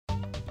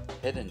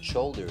Head and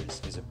shoulders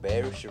is a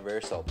bearish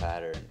reversal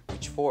pattern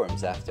which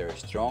forms after a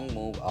strong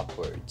move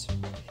upwards.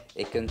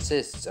 It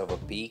consists of a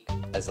peak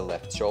as the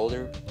left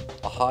shoulder,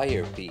 a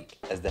higher peak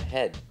as the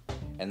head,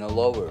 and a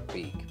lower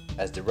peak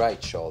as the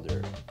right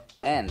shoulder,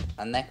 and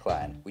a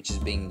neckline which is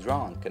being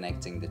drawn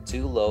connecting the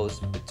two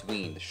lows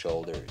between the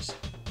shoulders.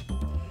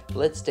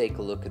 Let's take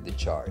a look at the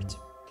chart.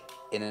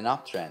 In an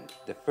uptrend,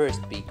 the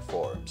first peak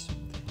forms.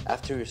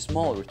 After a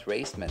small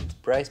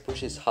retracement, price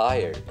pushes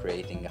higher,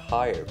 creating a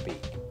higher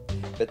peak.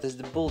 But as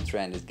the bull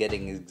trend is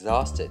getting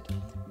exhausted,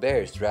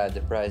 bears drive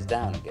the price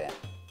down again.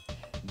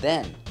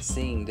 Then,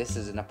 seeing this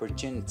as an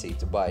opportunity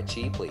to buy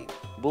cheaply,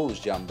 bulls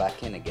jump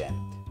back in again,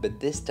 but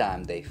this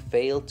time they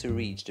fail to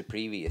reach the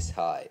previous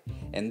high,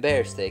 and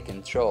bears take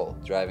control,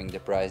 driving the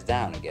price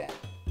down again.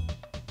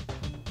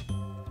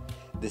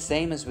 The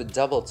same as with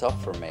double top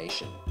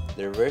formation,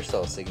 the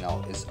reversal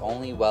signal is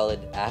only valid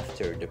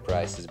after the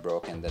price has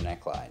broken the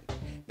neckline,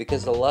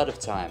 because a lot of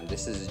time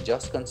this is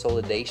just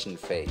consolidation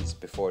phase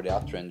before the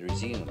uptrend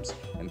resumes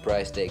and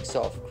price takes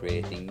off,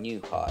 creating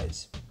new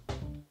highs.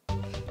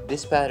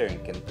 This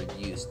pattern can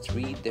produce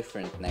three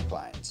different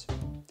necklines.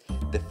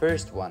 The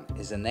first one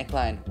is a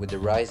neckline with a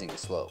rising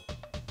slope.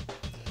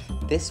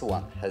 This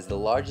one has the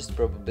largest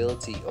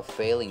probability of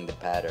failing the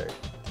pattern,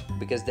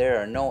 because there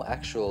are no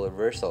actual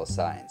reversal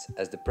signs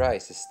as the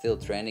price is still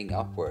trending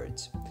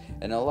upwards,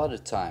 and a lot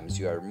of times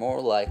you are more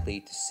likely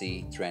to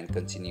see trend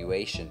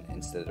continuation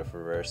instead of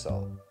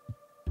reversal.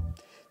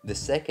 The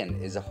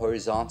second is a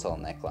horizontal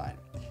neckline.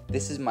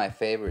 This is my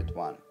favorite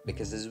one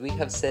because, as we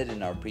have said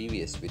in our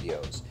previous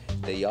videos,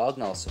 the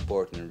diagonal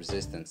support and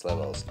resistance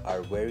levels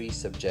are very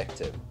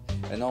subjective,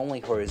 and only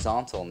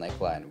horizontal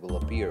neckline will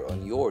appear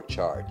on your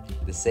chart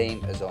the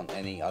same as on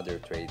any other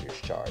trader's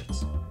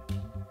charts.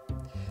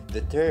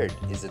 The third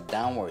is a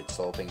downward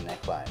sloping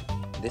neckline.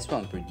 This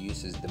one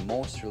produces the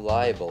most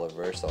reliable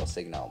reversal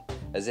signal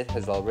as it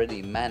has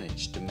already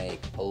managed to make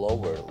a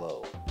lower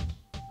low.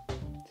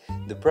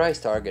 The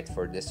price target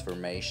for this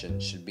formation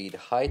should be the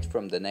height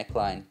from the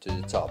neckline to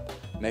the top,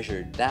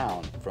 measured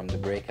down from the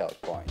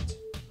breakout point.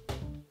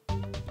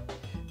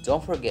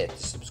 Don't forget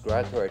to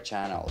subscribe to our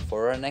channel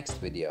for our next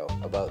video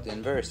about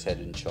inverse head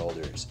and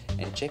shoulders,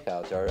 and check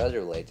out our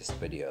other latest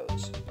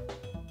videos.